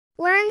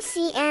Learn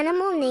sea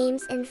animal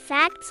names and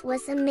facts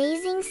with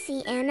Amazing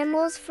Sea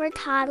Animals for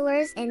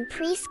Toddlers and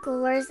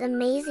Preschoolers.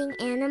 Amazing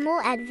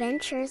Animal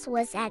Adventures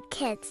was at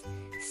Kids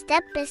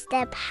Step by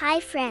Step. Hi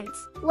friends,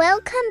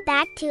 welcome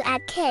back to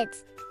At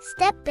Kids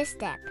Step by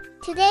Step.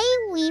 Today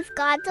we've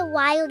got the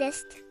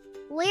wildest,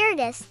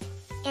 weirdest,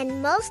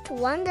 and most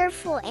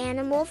wonderful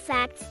animal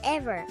facts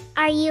ever.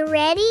 Are you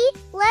ready?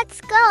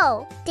 Let's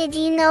go! Did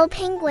you know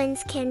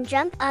penguins can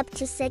jump up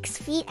to 6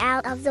 feet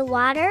out of the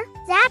water?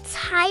 That's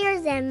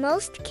higher than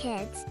most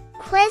kids.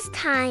 Quiz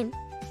time.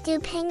 Do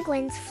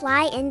penguins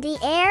fly in the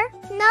air?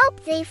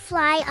 Nope, they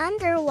fly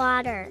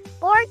underwater.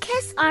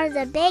 Orcas are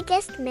the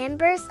biggest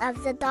members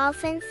of the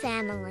dolphin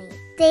family.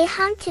 They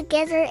hunt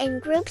together in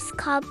groups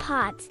called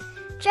pods,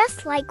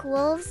 just like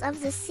wolves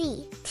of the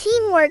sea.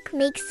 Teamwork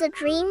makes the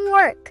dream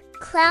work.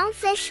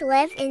 Clownfish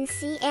live in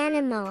sea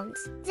anemones.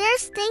 Their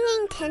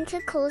stinging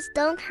tentacles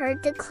don't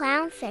hurt the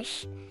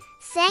clownfish,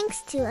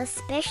 thanks to a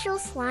special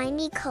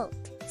slimy coat.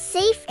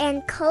 Safe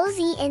and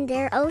cozy in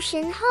their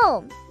ocean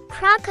home.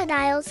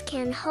 Crocodiles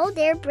can hold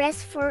their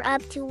breath for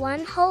up to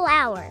 1 whole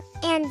hour,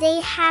 and they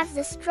have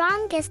the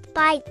strongest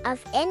bite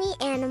of any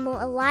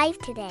animal alive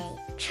today.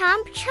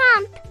 Chomp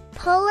chomp!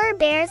 Polar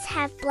bears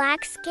have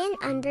black skin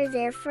under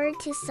their fur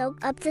to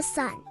soak up the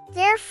sun.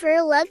 Their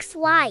fur looks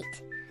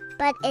white,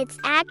 but it's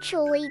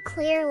actually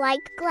clear like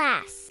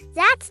glass.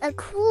 That's a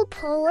cool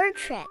polar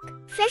trick.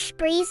 Fish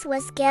breathe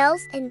with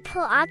scales and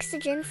pull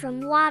oxygen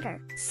from water.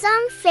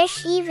 Some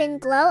fish even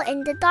glow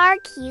in the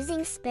dark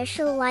using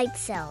special light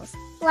cells,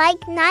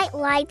 like night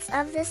lights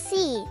of the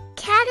sea.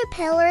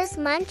 Caterpillars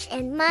munch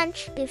and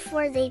munch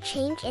before they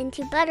change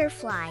into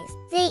butterflies.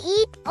 They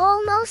eat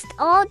almost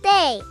all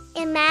day.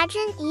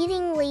 Imagine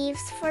eating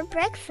leaves for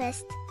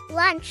breakfast,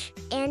 lunch,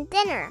 and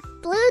dinner.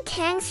 Blue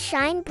tangs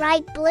shine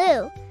bright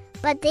blue,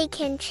 but they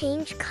can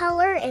change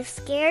color if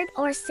scared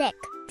or sick.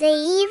 They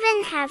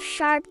even have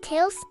sharp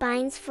tail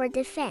spines for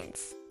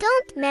defense.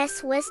 Don't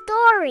mess with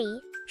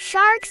Dory.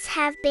 Sharks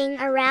have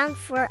been around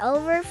for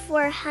over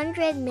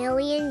 400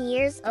 million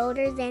years,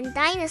 older than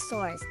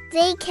dinosaurs.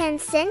 They can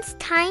sense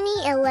tiny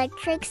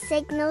electric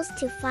signals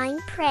to find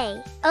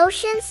prey.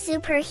 Ocean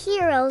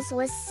superheroes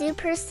with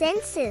super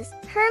senses.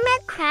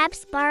 Hermit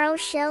crabs borrow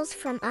shells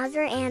from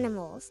other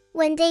animals.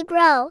 When they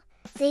grow,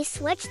 they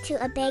switch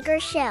to a bigger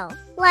shell,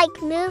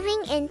 like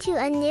moving into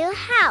a new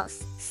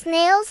house.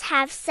 Snails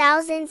have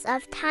thousands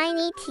of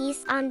tiny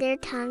teeth on their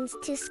tongues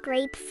to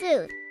scrape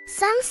food.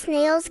 Some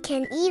snails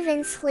can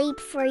even sleep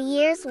for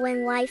years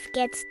when life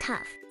gets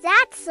tough.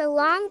 That's the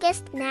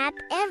longest nap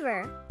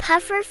ever.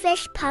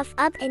 Pufferfish puff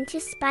up into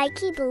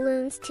spiky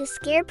balloons to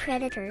scare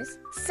predators.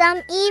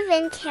 Some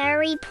even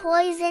carry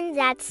poison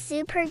that's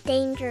super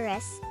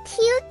dangerous.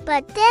 Cute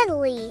but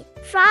deadly.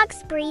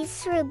 Frogs breathe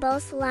through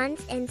both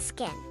lungs and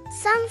skin.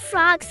 Some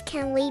frogs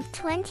can leap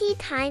 20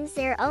 times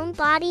their own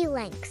body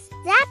lengths.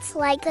 That's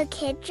like a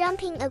kid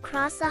jumping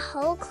across a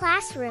whole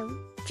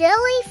classroom.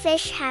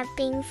 Jellyfish have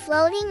been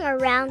floating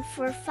around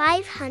for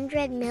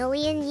 500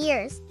 million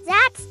years.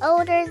 That's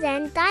older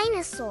than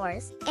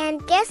dinosaurs.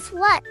 And guess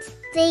what?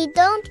 They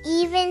don't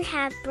even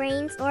have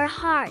brains or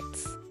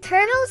hearts.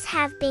 Turtles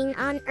have been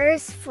on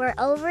Earth for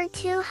over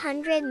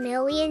 200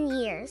 million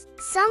years.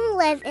 Some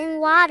live in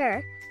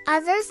water,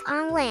 others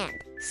on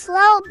land.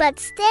 Slow but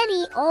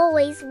steady,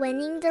 always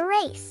winning the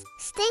race.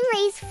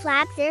 Stingrays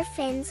flap their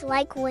fins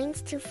like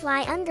wings to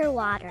fly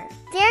underwater.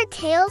 Their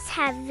tails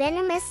have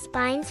venomous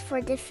spines for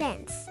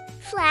defense.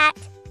 Flat,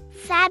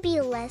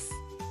 fabulous,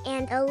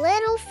 and a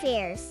little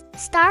fierce.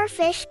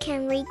 Starfish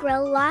can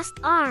regrow lost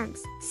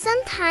arms.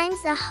 Sometimes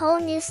a whole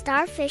new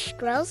starfish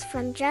grows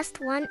from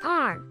just one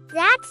arm.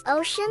 That's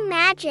ocean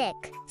magic.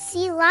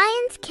 Sea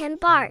lions can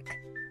bark,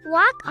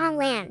 walk on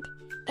land,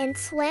 and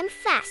swim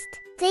fast.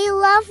 They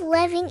love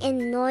living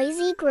in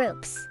noisy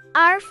groups.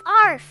 Arf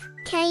arf!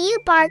 Can you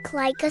bark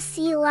like a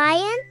sea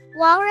lion?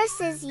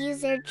 Walruses use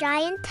their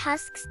giant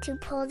tusks to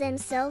pull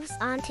themselves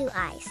onto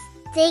ice.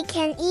 They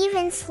can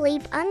even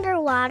sleep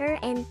underwater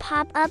and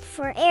pop up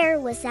for air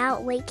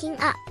without waking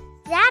up.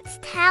 That's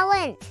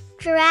talent!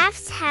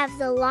 Giraffes have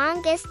the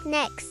longest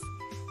necks,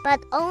 but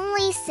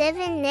only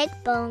 7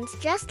 neck bones,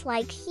 just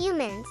like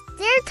humans.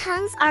 Their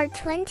tongues are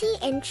 20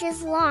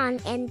 inches long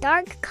and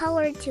dark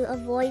colored to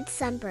avoid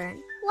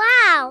sunburn.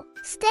 Wow!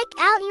 Stick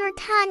out your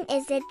tongue.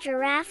 Is it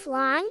giraffe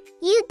long?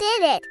 You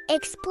did it,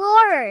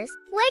 explorers!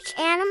 Which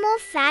animal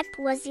fact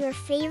was your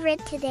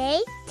favorite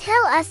today?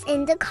 Tell us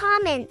in the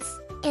comments.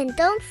 And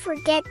don't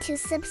forget to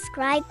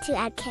subscribe to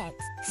At Kids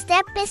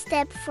Step by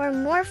Step for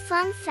more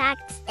fun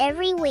facts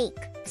every week.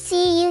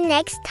 See you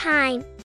next time.